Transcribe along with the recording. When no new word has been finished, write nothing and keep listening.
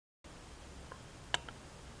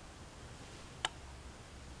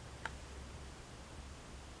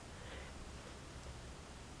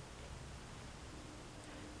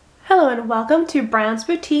Hello and welcome to Brown's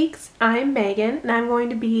Boutiques. I'm Megan and I'm going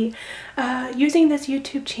to be using this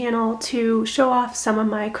YouTube channel to show off some of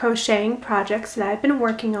my crocheting projects that I've been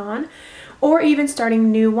working on, or even starting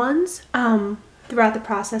new ones throughout the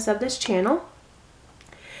process of this channel.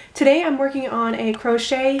 Today I'm working on a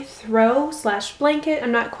crochet throw / blanket.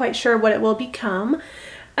 I'm not quite sure what it will become.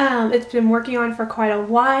 It's been working on for quite a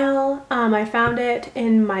while. I found it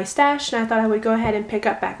in my stash and I thought I would go ahead and pick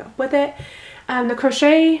back up with it.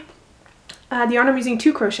 The yarn I'm using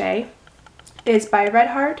to crochet is by Red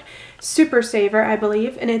Heart Super Saver, I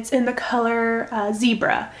believe, and it's in the color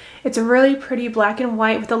Zebra. It's a really pretty black and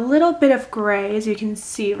white with a little bit of gray, as you can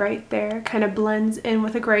see right there. Kind of blends in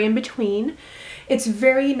with a gray in between. It's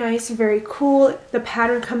very nice, very cool. The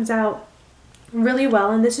pattern comes out really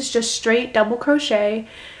well, and this is just straight double crochet.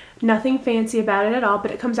 Nothing fancy about it at all,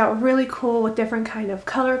 but it comes out really cool with different kind of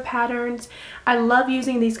color patterns. I love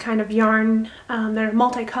using these kind of yarn that are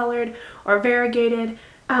multicolored or variegated.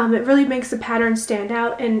 It really makes the pattern stand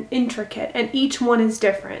out and intricate, and each one is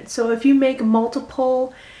different. So if you make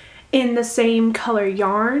multiple in the same color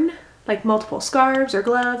yarn, like multiple scarves or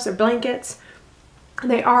gloves or blankets,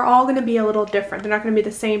 they are all going to be a little different. They're not going to be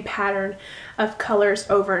the same pattern of colors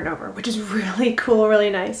over and over, which is really cool, really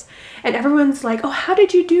nice. And everyone's like, oh, how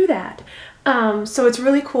did you do that? So it's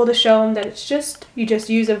really cool to show them that it's just, you just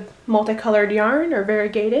use a multicolored yarn or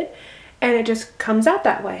variegated, and it just comes out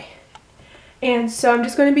that way. And so I'm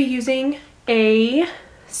just going to be using a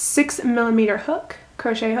 6mm hook,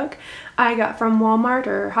 crochet hook, I got from Walmart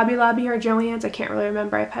or Hobby Lobby or Joann's. I can't really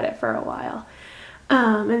remember. I've had it for a while.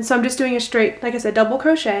 And so I'm just doing a straight, like I said, double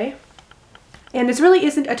crochet. And this really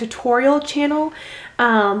isn't a tutorial channel,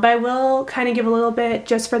 but I will kind of give a little bit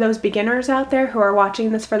just for those beginners out there who are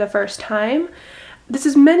watching this for the first time. This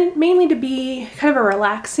is mainly to be kind of a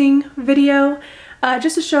relaxing video,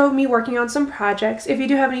 just to show me working on some projects. If you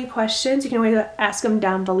do have any questions, you can always ask them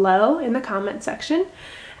down below in the comment section,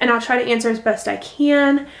 and I'll try to answer as best I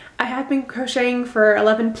can. I have been crocheting for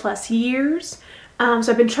 11+ years.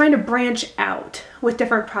 So I've been trying to branch out with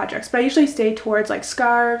different projects, but I usually stay towards like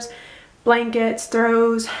scarves, blankets,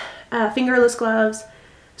 throws, fingerless gloves.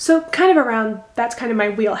 So kind of around, that's kind of my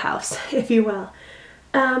wheelhouse, if you will.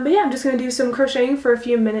 But yeah, I'm just going to do some crocheting for a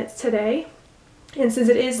few minutes today. And since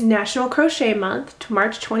it is National Crochet Month,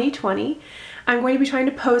 March 2020, I'm going to be trying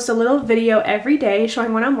to post a little video every day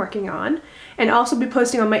showing what I'm working on, and also be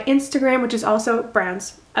posting on my Instagram, which is also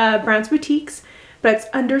Brown's Boutiques. But it's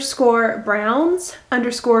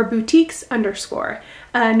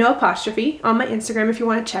 _Browns_Boutiques_. No apostrophe on my Instagram if you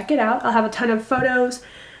want to check it out. I'll have a ton of photos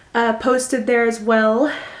posted there as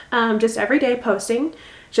well, just every day posting,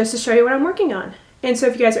 just to show you what I'm working on. And so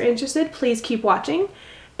if you guys are interested, please keep watching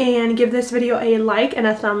and give this video a like and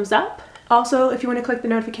a thumbs up. Also, if you want to click the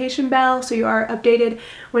notification bell so you are updated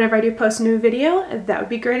whenever I do post a new video, that would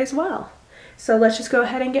be great as well. So let's just go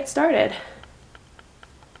ahead and get started.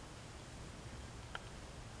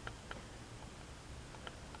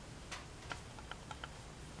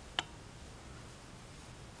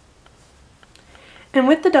 And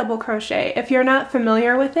with the double crochet, if you're not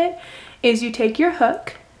familiar with it, is you take your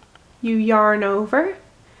hook, you yarn over,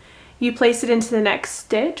 you place it into the next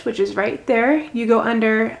stitch, which is right there. You go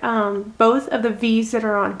under both of the V's that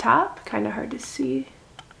are on top. Kind of hard to see.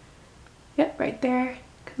 Yep, right there.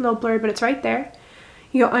 A little blurred, but it's right there.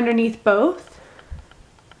 You go underneath both.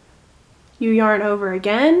 You yarn over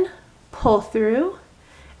again, pull through,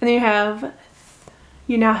 and then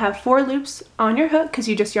you now have 4 loops on your hook because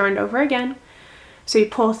you just yarned over again. So you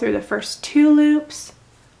pull through the first 2 loops.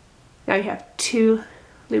 Now you have 2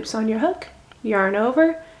 loops on your hook, yarn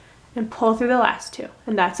over, and pull through the last 2.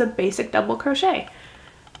 And that's a basic double crochet.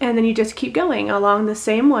 And then you just keep going along the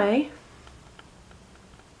same way.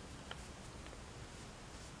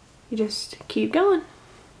 You just keep going.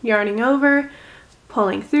 Yarning over,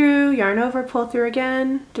 pulling through, yarn over, pull through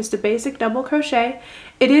again. Just a basic double crochet.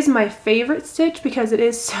 It is my favorite stitch because it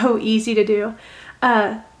is so easy to do.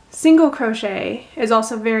 Single crochet is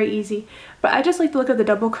also very easy, but I just like the look of the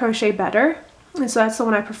double crochet better, and so that's the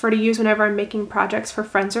one I prefer to use whenever I'm making projects for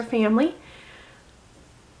friends or family.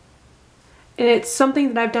 And it's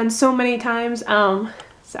something that I've done so many times.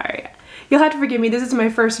 Sorry, you'll have to forgive me, this is my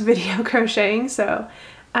first video crocheting, so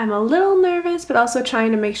I'm a little nervous, but also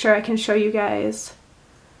trying to make sure I can show you guys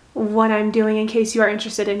what I'm doing in case you are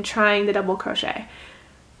interested in trying the double crochet.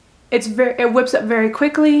 It whips up very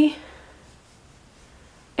quickly.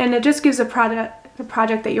 And it just gives the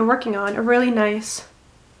project that you're working on a really nice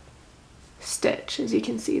stitch, as you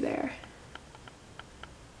can see there.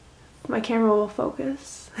 My camera will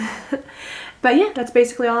focus. But yeah, that's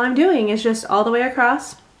basically all I'm doing, is just all the way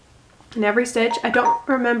across, in every stitch. I don't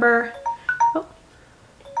remember, oh,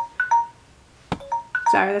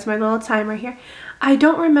 sorry, that's my little timer here. I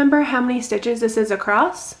don't remember how many stitches this is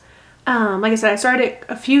across. Like I said, I started it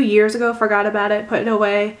a few years ago, forgot about it, put it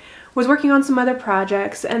away, was working on some other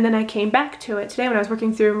projects, and then I came back to it today when I was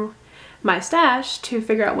working through my stash to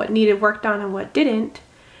figure out what needed work done and what didn't.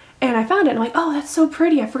 And I found it and I'm like, oh, that's so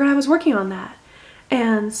pretty. I forgot I was working on that.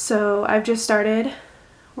 And so I've just started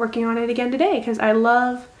working on it again today because I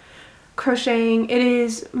love crocheting. It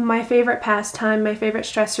is my favorite pastime, my favorite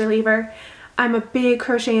stress reliever. I'm a big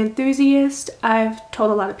crochet enthusiast. I've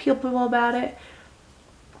told a lot of people about it.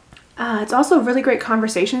 It's also a really great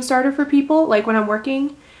conversation starter for people, like when I'm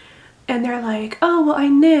working and they're like, oh, well, I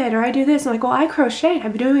knit or I do this. I'm like, well, I crochet.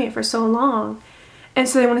 I've been doing it for so long. And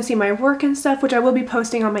so they want to see my work and stuff, which I will be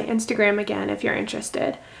posting on my Instagram again if you're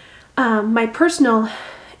interested. My personal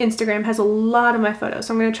Instagram has a lot of my photos,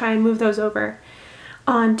 so I'm going to try and move those over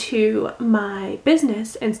onto my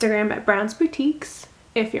business Instagram at Brown's Boutiques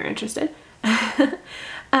if you're interested.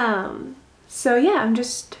 So yeah, I'm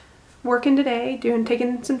just working today,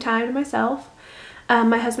 taking some time to myself.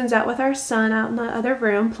 My husband's out with our son out in the other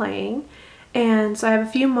room playing, and so I have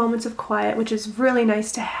a few moments of quiet, which is really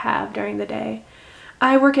nice to have during the day.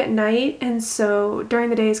 I work at night, and so during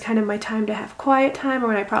the day is kind of my time to have quiet time, or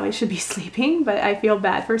when I probably should be sleeping, but I feel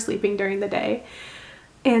bad for sleeping during the day.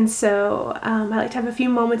 And so I like to have a few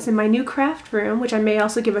moments in my new craft room, which I may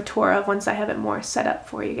also give a tour of once I have it more set up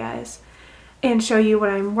for you guys, and show you what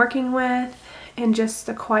I'm working with and just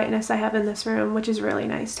the quietness I have in this room, which is really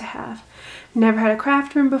nice to have. Never had a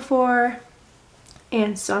craft room before,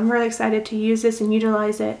 and so I'm really excited to use this and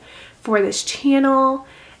utilize it for this channel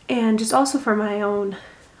and just also for my own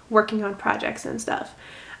working on projects and stuff.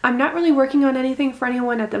 I'm not really working on anything for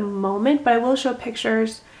anyone at the moment, but I will show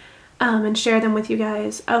pictures and share them with you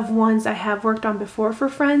guys of ones I have worked on before for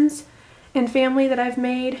friends and family that I've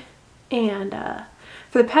made. And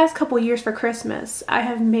for the past couple years for Christmas, I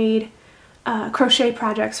have made crochet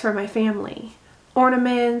projects for my family.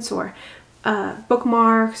 Ornaments or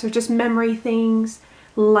bookmarks or just memory things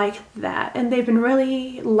like that. And they've been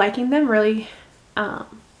really liking them, really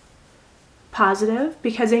positive,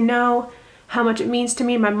 because they know how much it means to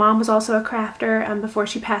me. My mom was also a crafter before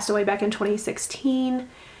she passed away back in 2016.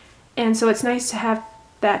 And so it's nice to have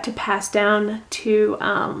that to pass down to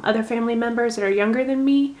other family members that are younger than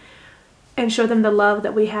me and show them the love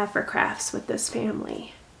that we have for crafts with this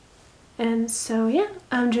family. And so yeah,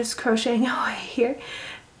 I'm just crocheting away here,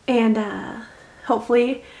 and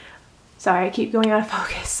hopefully, sorry I keep going out of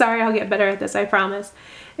focus, sorry, I'll get better at this, I promise.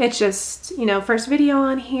 It's just, you know, first video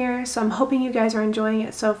on here, so I'm hoping you guys are enjoying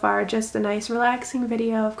it so far. Just a nice relaxing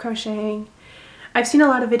video of crocheting. I've seen a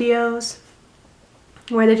lot of videos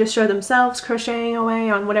where they just show themselves crocheting away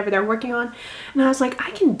on whatever they're working on, and I was like,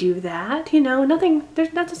 I can do that, you know,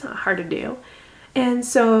 that's not hard to do. And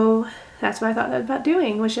so that's what I thought about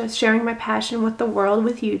doing, was just sharing my passion with the world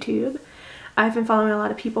with YouTube. I've been following a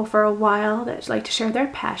lot of people for a while that like to share their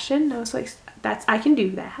passion. I was like, I can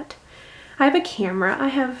do that. I have a camera, I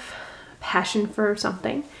have passion for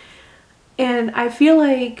something. And I feel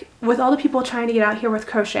like with all the people trying to get out here with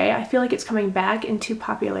crochet, I feel like it's coming back into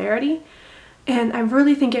popularity. And I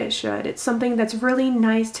really think it should. It's something that's really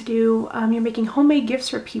nice to do. You're making homemade gifts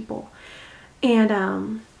for people.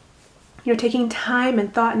 And you know, taking time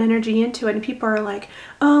and thought and energy into it, and people are like,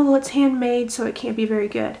 oh, well, it's handmade, so it can't be very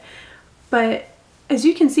good. But as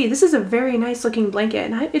you can see, this is a very nice looking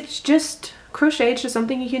blanket, and it's just crochet. It's just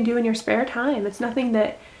something you can do in your spare time. It's nothing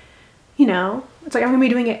that, you know, it's like I'm gonna be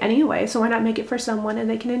doing it anyway, so why not make it for someone and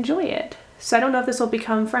they can enjoy it. So I don't know if this will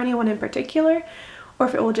become for anyone in particular or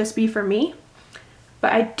if it will just be for me.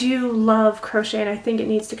 But I do love crochet, and I think it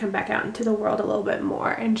needs to come back out into the world a little bit more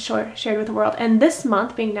and shared with the world. And this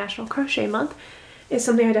month, being National Crochet Month, is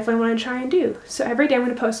something I definitely want to try and do. So every day I'm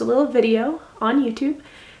going to post a little video on YouTube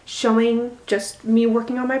showing just me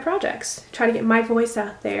working on my projects. Try to get my voice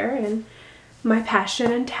out there and my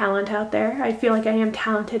passion and talent out there. I feel like I am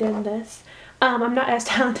talented in this. I'm not as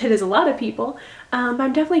talented as a lot of people, but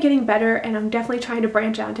I'm definitely getting better, and I'm definitely trying to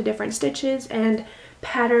branch out into different stitches and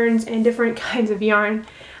patterns and different kinds of yarn.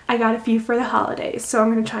 I got a few for the holidays, so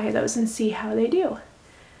I'm going to try those and see how they do.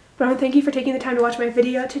 But I want to thank you for taking the time to watch my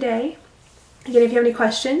video today. Again, if you have any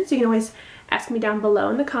questions, you can always ask me down below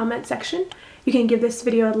in the comment section. You can give this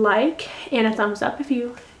video a like and a thumbs up if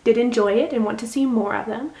you did enjoy it and want to see more of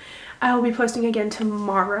them. I will be posting again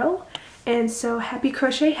tomorrow. And so happy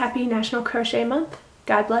crochet, happy National Crochet Month.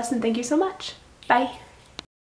 God bless, and thank you so much. Bye.